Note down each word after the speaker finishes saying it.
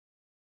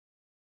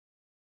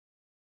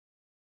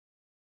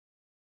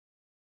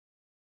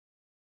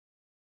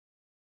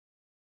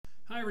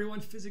Hi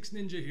everyone, Physics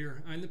Ninja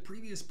here. In the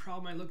previous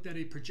problem I looked at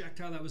a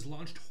projectile that was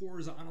launched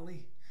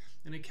horizontally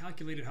and I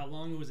calculated how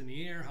long it was in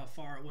the air, how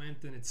far it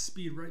went, and its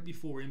speed right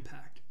before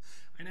impact.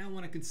 I now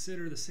want to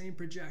consider the same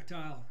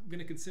projectile. I'm going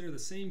to consider the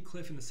same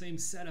cliff and the same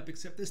setup,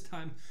 except this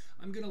time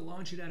I'm going to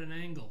launch it at an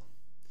angle.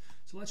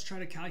 So let's try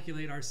to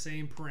calculate our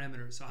same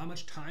parameters. So how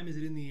much time is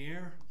it in the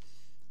air?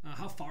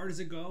 How far does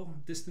it go?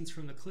 Distance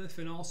from the cliff,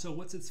 and also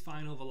what's its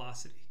final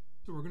velocity?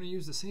 So we're going to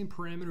use the same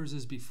parameters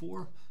as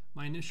before.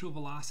 My initial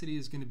velocity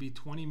is going to be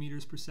 20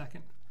 meters per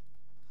second.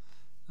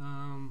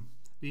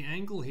 The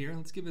angle here,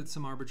 let's give it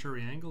some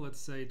arbitrary angle,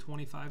 let's say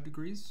 25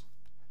 degrees.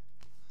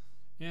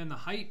 And the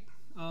height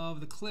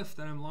of the cliff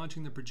that I'm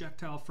launching the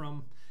projectile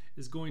from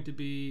is going to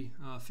be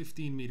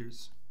 15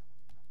 meters.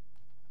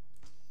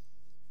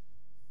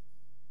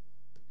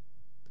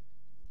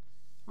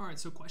 All right,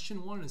 so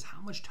question one is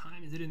how much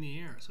time is it in the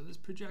air? So this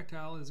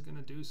projectile is going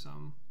to do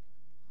some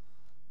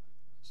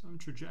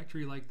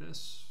trajectory like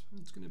this.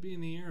 It's going to be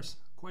in the air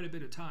quite a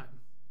bit of time.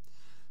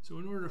 So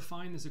in order to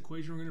find this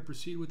equation, we're going to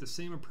proceed with the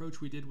same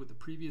approach we did with the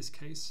previous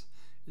case,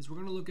 is we're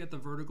going to look at the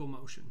vertical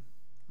motion.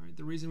 All right,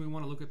 the reason we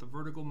want to look at the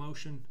vertical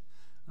motion,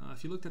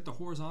 if you looked at the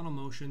horizontal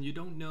motion, you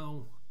don't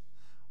know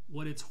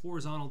what its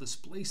horizontal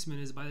displacement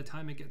is by the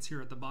time it gets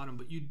here at the bottom,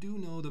 but you do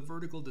know the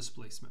vertical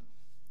displacement.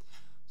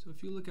 So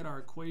if you look at our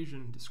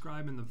equation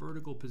describing the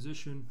vertical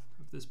position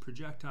of this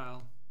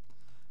projectile,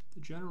 the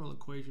general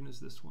equation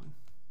is this one.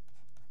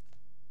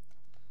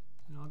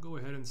 And I'll go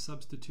ahead and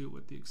substitute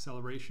what the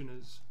acceleration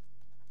is.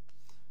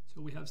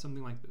 So we have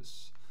something like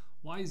this.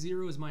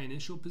 Y0 is my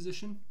initial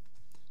position.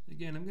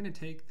 Again, I'm going to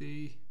take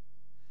the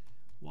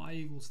y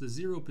equals the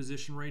 0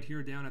 position right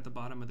here down at the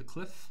bottom of the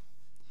cliff.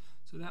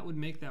 So that would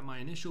make that my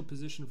initial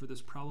position for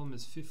this problem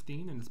is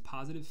 15, and it's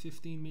positive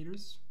 15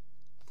 meters.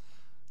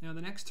 Now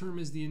the next term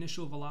is the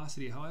initial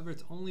velocity. However,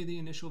 it's only the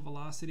initial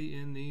velocity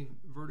in the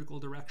vertical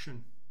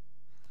direction.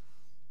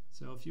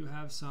 So if you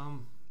have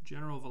some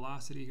general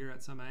velocity here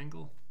at some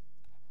angle,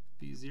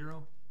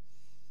 v0,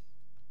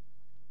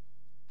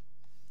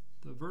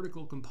 the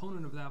vertical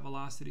component of that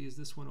velocity is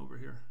this one over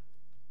here.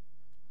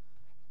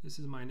 This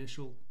is my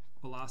initial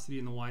velocity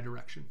in the y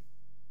direction,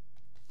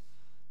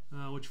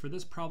 which for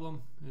this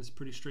problem is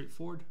pretty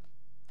straightforward.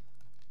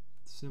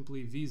 It's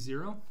simply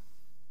v0,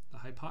 the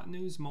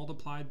hypotenuse,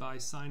 multiplied by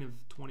sine of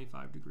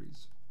 25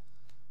 degrees.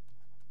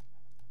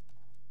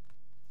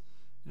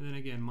 And then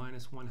again,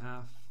 minus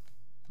 1/2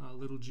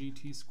 little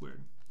gt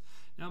squared.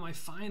 Now my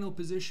final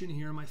position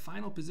here, my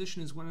final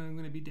position is when I'm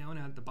going to be down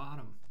at the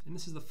bottom. And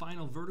this is the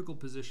final vertical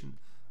position.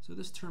 So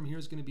this term here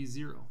is going to be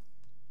 0.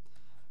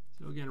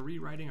 So again,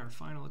 rewriting our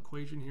final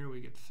equation here, we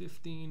get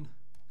 15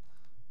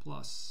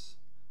 plus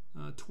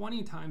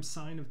 20 times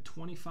sine of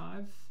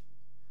 25.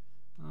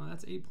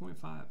 That's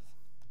 8.5.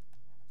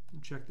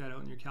 And check that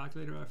out in your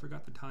calculator. I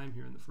forgot the time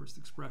here in the first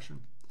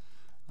expression.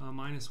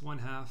 Minus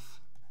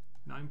 1/2,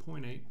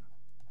 9.8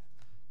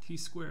 t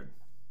squared.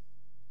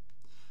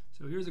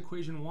 So here's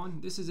equation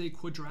 1. This is a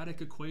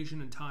quadratic equation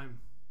in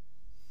time.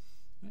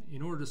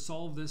 In order to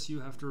solve this,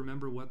 you have to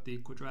remember what the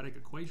quadratic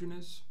equation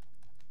is.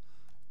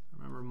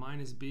 Remember,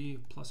 minus b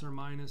plus or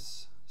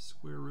minus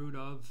square root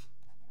of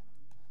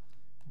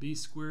b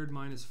squared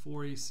minus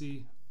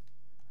 4ac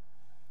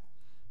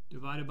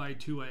divided by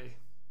 2a.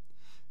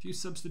 If you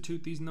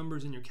substitute these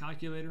numbers in your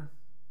calculator,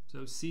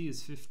 so c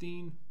is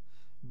 15,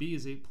 b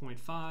is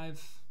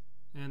 8.5,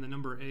 and the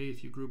number a,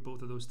 if you group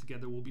both of those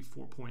together, will be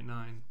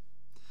 4.9.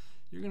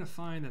 You're going to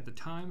find that the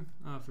time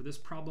for this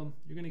problem,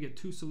 you're going to get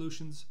two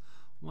solutions.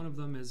 One of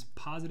them is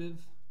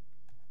positive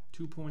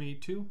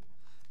 2.82,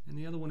 and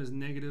the other one is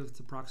negative, it's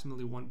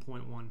approximately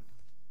 1.1.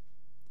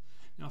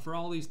 Now for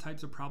all these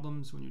types of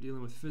problems, when you're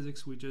dealing with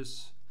physics, we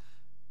just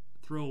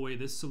throw away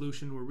this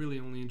solution. We're really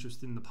only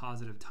interested in the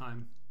positive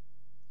time.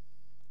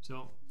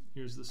 So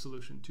here's the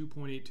solution,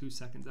 2.82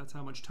 seconds. That's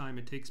how much time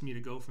it takes me to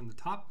go from the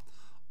top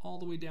all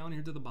the way down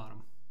here to the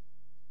bottom.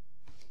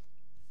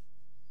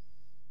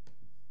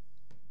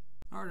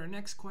 All right, our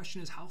next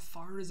question is how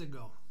far does it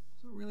go?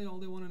 So really all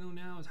they want to know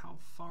now is how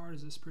far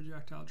does this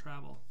projectile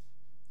travel?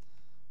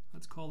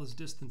 Let's call this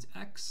distance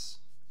x.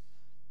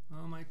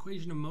 My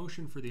equation of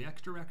motion for the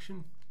x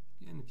direction,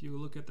 again, if you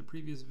look at the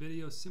previous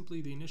video,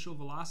 simply the initial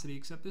velocity,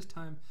 except this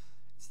time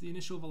it's the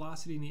initial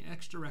velocity in the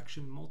x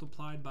direction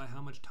multiplied by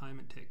how much time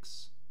it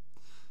takes.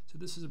 So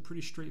this is a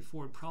pretty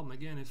straightforward problem.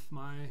 Again, if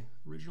my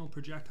original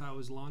projectile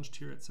was launched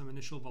here at some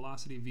initial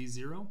velocity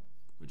v0,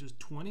 which is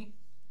 20,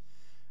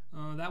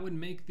 that would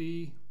make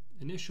the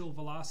initial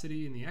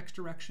velocity in the x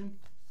direction,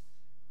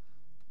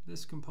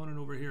 this component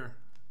over here,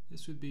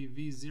 this would be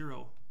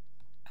v0x,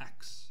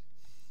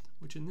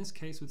 which in this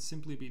case would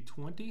simply be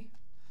 20,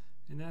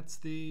 and that's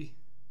the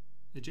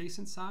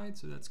adjacent side,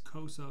 so that's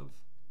cos of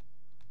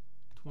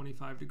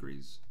 25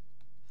 degrees.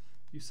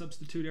 You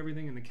substitute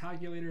everything in the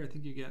calculator, I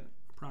think you get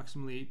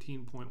approximately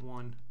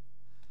 18.1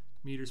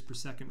 meters per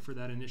second for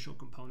that initial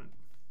component.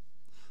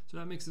 So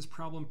that makes this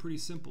problem pretty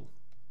simple.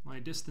 My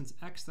distance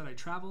x that I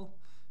travel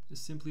is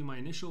simply my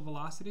initial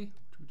velocity,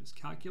 which we just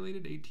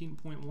calculated,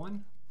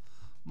 18.1,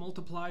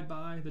 multiplied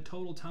by the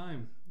total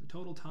time. The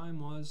total time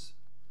was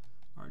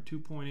are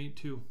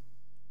 2.82.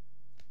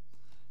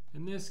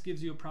 And this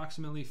gives you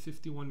approximately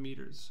 51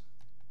 meters.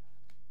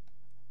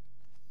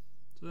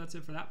 So that's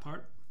it for that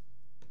part.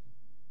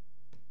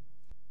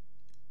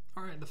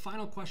 All right, the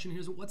final question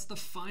here is, what's the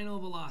final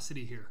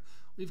velocity here?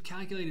 We've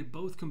calculated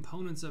both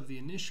components of the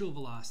initial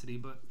velocity,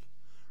 but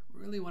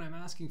really what I'm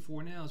asking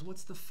for now is,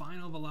 what's the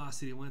final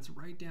velocity when it's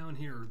right down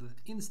here,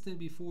 the instant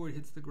before it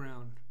hits the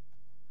ground?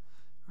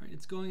 All right,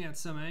 it's going at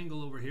some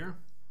angle over here.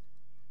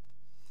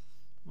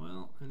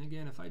 Well, and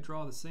again, if I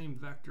draw the same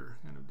vector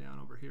kind of down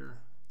over here,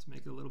 let's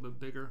make it a little bit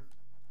bigger.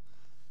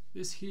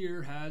 This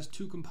here has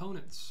two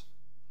components.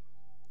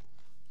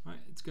 All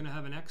right, it's going to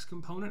have an x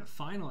component, a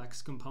final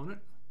x component,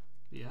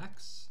 the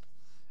x,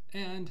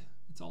 and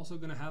it's also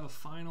going to have a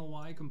final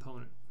y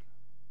component,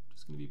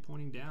 just going to be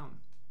pointing down,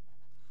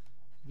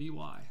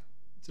 vy.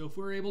 So if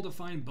we're able to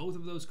find both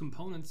of those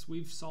components,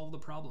 we've solved the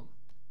problem.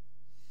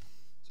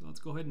 So let's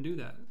go ahead and do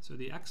that. So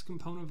the x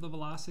component of the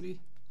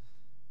velocity,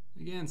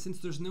 again, since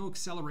there's no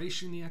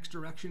acceleration in the x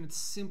direction, it's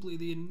simply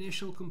the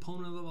initial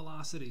component of the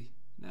velocity.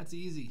 That's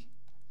easy.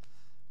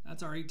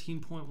 That's our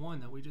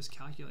 18.1 that we just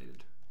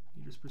calculated,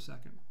 meters per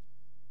second.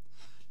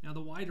 Now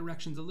the y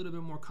direction is a little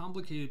bit more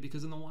complicated,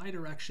 because in the y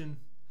direction,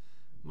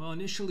 well,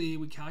 initially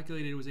we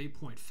calculated it was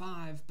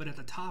 8.5, but at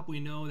the top we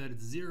know that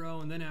it's 0,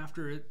 and then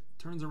after it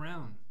turns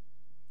around.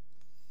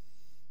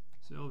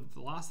 So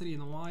velocity in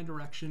the y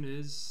direction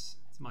is,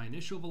 it's my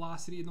initial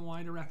velocity in the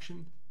y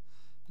direction,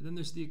 and then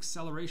there's the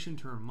acceleration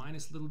term,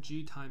 minus little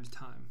g times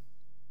time.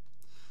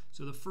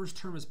 So the first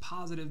term is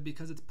positive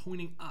because it's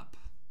pointing up.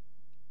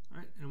 All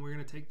right, and we're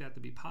going to take that to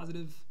be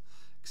positive.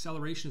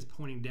 Acceleration is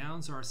pointing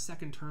down, so our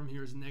second term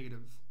here is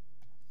negative.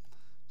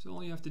 So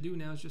all you have to do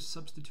now is just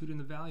substitute in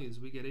the values.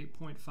 We get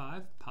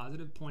 8.5,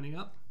 positive, pointing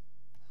up,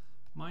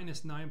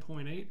 minus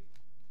 9.8,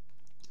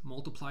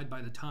 multiplied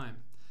by the time.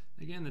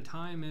 Again, the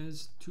time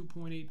is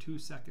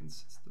 2.82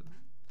 seconds. It's the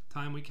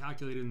time we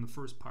calculated in the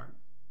first part.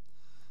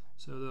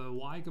 So the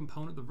y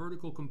component, the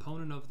vertical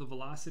component of the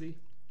velocity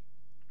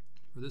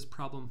for this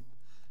problem,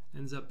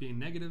 ends up being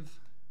negative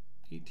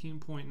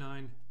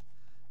 18.9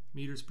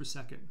 meters per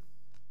second.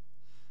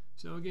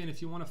 So again,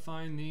 if you want to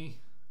find the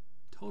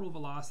total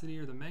velocity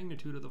or the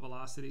magnitude of the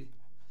velocity,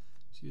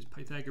 just use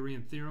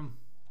Pythagorean theorem.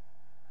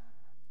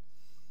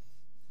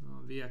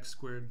 Vx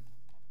squared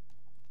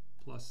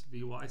plus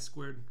Vy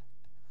squared.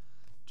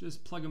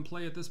 Just plug and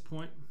play at this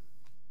point.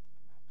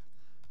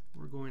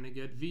 We're going to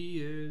get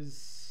V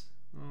is,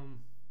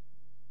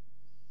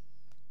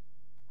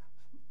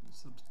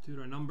 substitute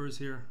our numbers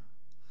here.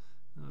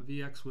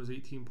 Vx was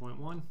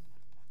 18.1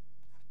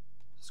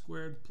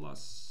 squared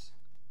plus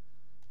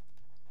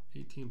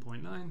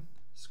 18.9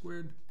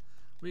 squared.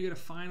 We get a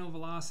final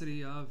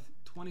velocity of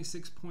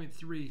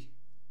 26.3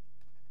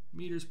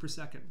 meters per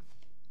second.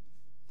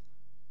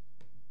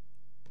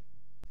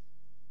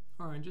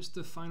 All right, just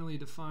to finally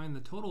define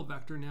the total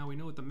vector, now we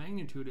know what the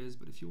magnitude is,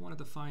 but if you want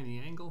to define the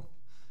angle,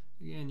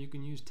 again, you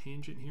can use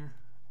tangent here.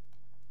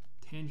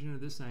 Tangent of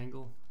this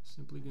angle is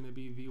simply going to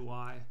be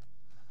Vy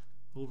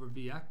over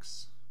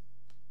Vx.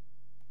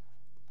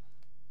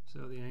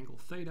 So the angle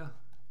theta,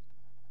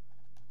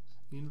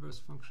 the inverse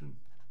function.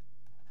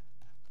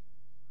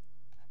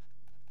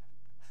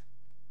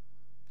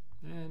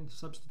 And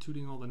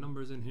substituting all the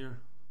numbers in here,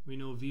 we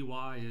know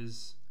Vy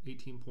is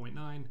 18.9,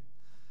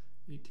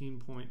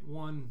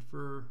 18.1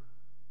 for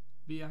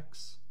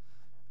Vx,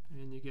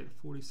 and you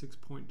get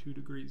 46.2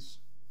 degrees.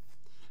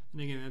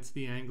 And again, that's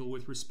the angle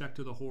with respect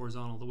to the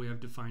horizontal, the way I've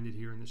defined it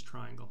here in this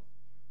triangle.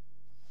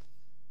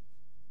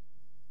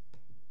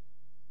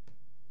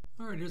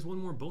 All right, here's one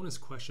more bonus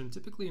question.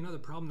 Typically another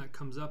problem that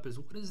comes up is,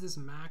 what is this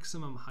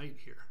maximum height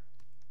here?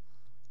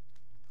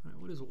 All right,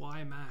 what is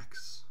y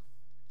max?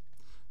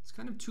 It's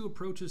kind of two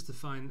approaches to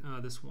find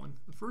this one.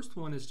 The first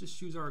one is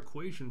just use our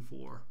equation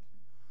for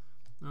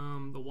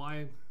the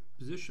y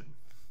position.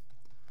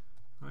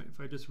 All right,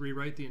 if I just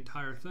rewrite the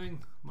entire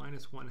thing,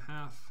 minus 1/2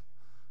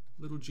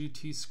 little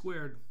gt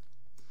squared.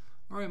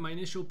 All right, my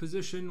initial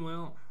position,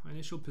 well, my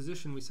initial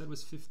position we said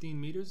was 15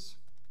 meters,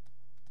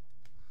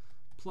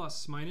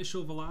 plus my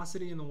initial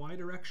velocity in the y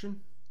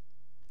direction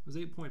was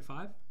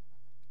 8.5.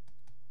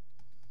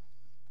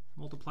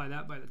 Multiply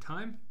that by the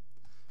time,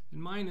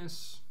 and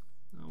minus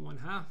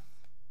 1/2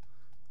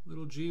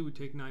 little g, we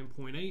take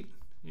 9.8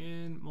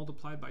 and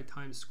multiplied by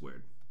time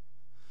squared.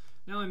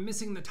 Now I'm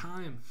missing the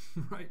time,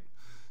 right?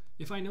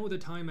 If I know the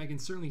time, I can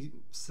certainly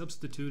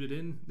substitute it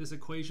in this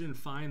equation and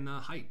find the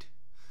height,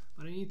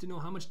 but I need to know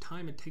how much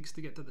time it takes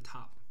to get to the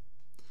top.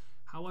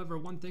 However,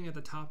 one thing at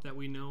the top that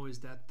we know is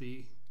that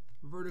the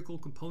vertical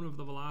component of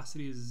the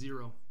velocity is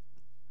 0.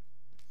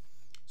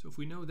 So if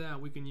we know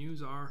that, we can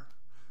use our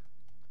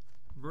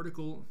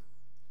vertical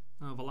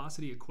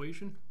velocity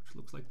equation, which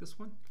looks like this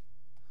one,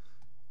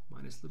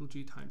 minus little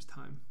g times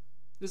time.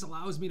 This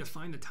allows me to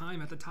find the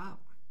time at the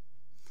top.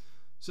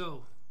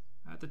 So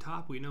at the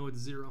top we know it's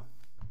 0.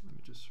 Let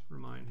me just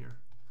remind here.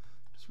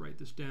 Just write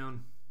this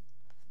down.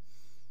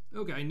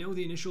 Okay, I know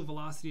the initial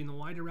velocity in the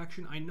y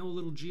direction. I know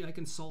little g. I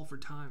can solve for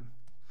time.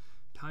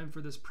 Time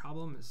for this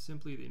problem is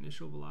simply the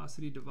initial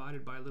velocity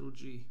divided by little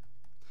g.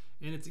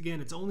 And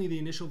it's only the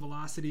initial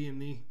velocity in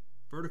the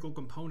vertical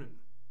component.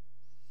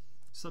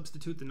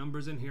 Substitute the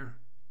numbers in here.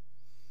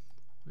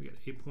 We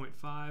get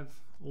 8.5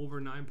 over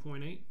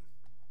 9.8.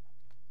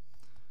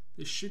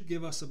 This should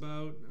give us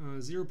about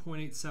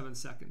 0.87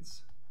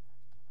 seconds.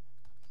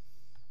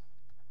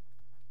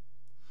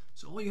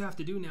 So all you have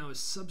to do now is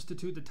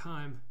substitute the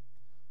time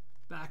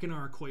back in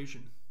our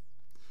equation.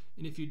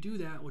 And if you do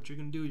that, what you're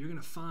going to do, you're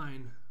going to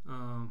find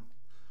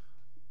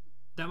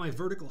that my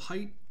vertical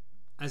height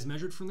as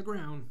measured from the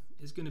ground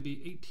is going to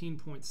be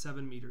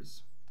 18.7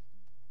 meters.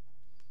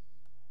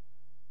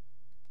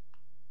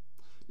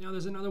 Now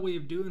there's another way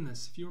of doing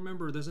this. If you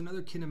remember, there's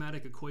another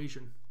kinematic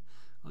equation.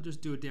 I'll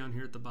just do it down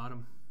here at the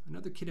bottom.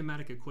 Another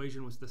kinematic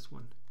equation was this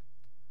one.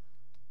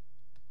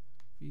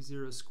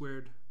 V0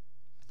 squared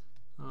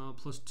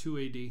plus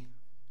 2AD.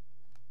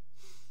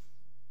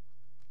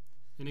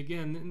 And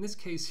again, in this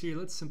case here,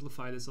 let's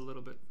simplify this a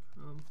little bit.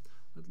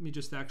 Let me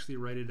just actually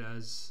write it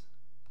as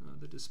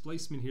the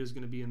displacement here is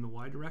going to be in the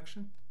y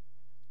direction.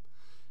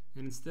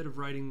 And instead of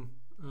writing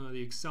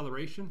the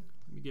acceleration,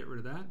 let me get rid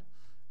of that.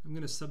 I'm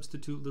going to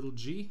substitute little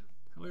g.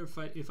 However,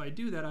 if I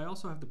do that, I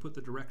also have to put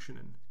the direction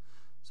in.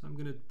 So I'm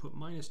going to put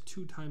minus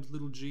 2 times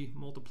little g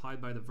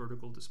multiplied by the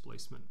vertical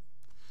displacement.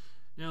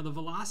 Now the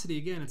velocity,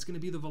 again, it's going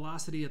to be the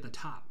velocity at the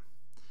top.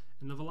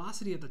 And the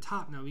velocity at the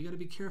top, now we got to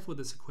be careful with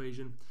this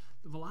equation.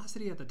 The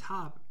velocity at the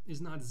top is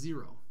not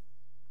 0.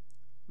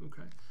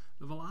 Okay,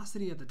 the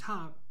velocity at the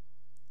top,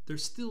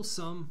 there's still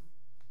some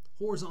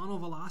horizontal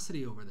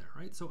velocity over there,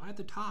 right? So at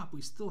the top,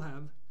 we still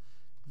have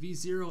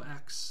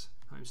v0x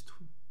times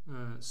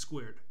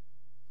squared.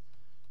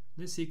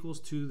 This equals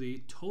to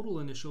the total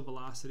initial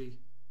velocity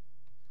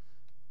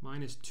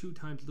minus 2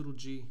 times little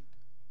g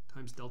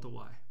times delta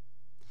y.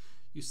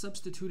 You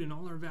substitute in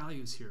all our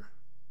values here.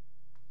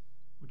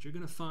 What you're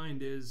going to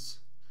find is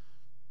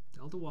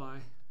delta y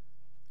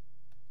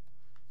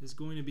is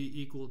going to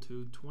be equal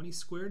to 20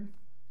 squared,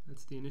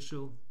 that's the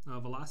initial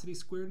velocity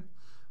squared,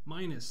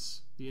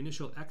 minus the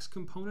initial x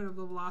component of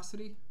the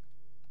velocity,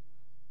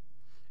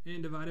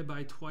 and divided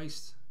by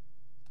twice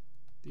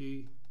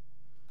the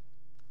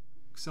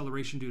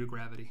acceleration due to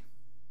gravity.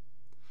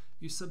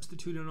 You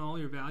substitute in all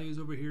your values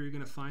over here, you're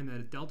going to find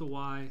that delta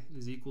y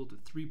is equal to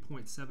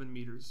 3.7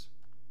 meters.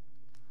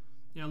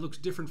 Now it looks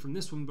different from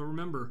this one, but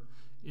remember,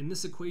 in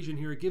this equation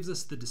here, it gives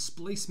us the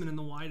displacement in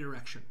the y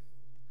direction.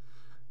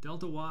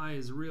 Delta y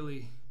is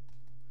really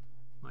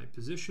my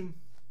position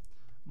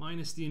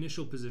minus the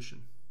initial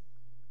position.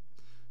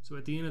 So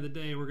at the end of the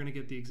day, we're going to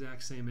get the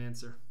exact same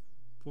answer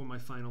for my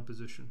final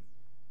position.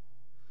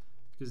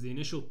 Because the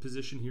initial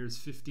position here is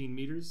 15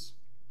 meters.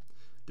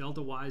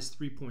 Delta y is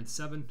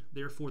 3.7.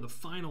 Therefore, the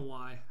final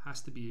y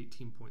has to be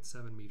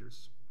 18.7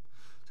 meters.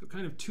 So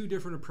kind of two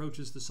different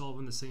approaches to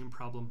solving the same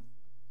problem.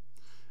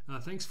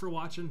 Thanks for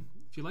watching.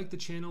 If you like the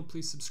channel,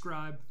 please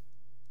subscribe.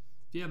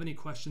 If you have any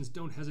questions,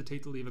 don't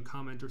hesitate to leave a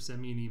comment or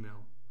send me an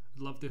email.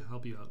 I'd love to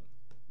help you out.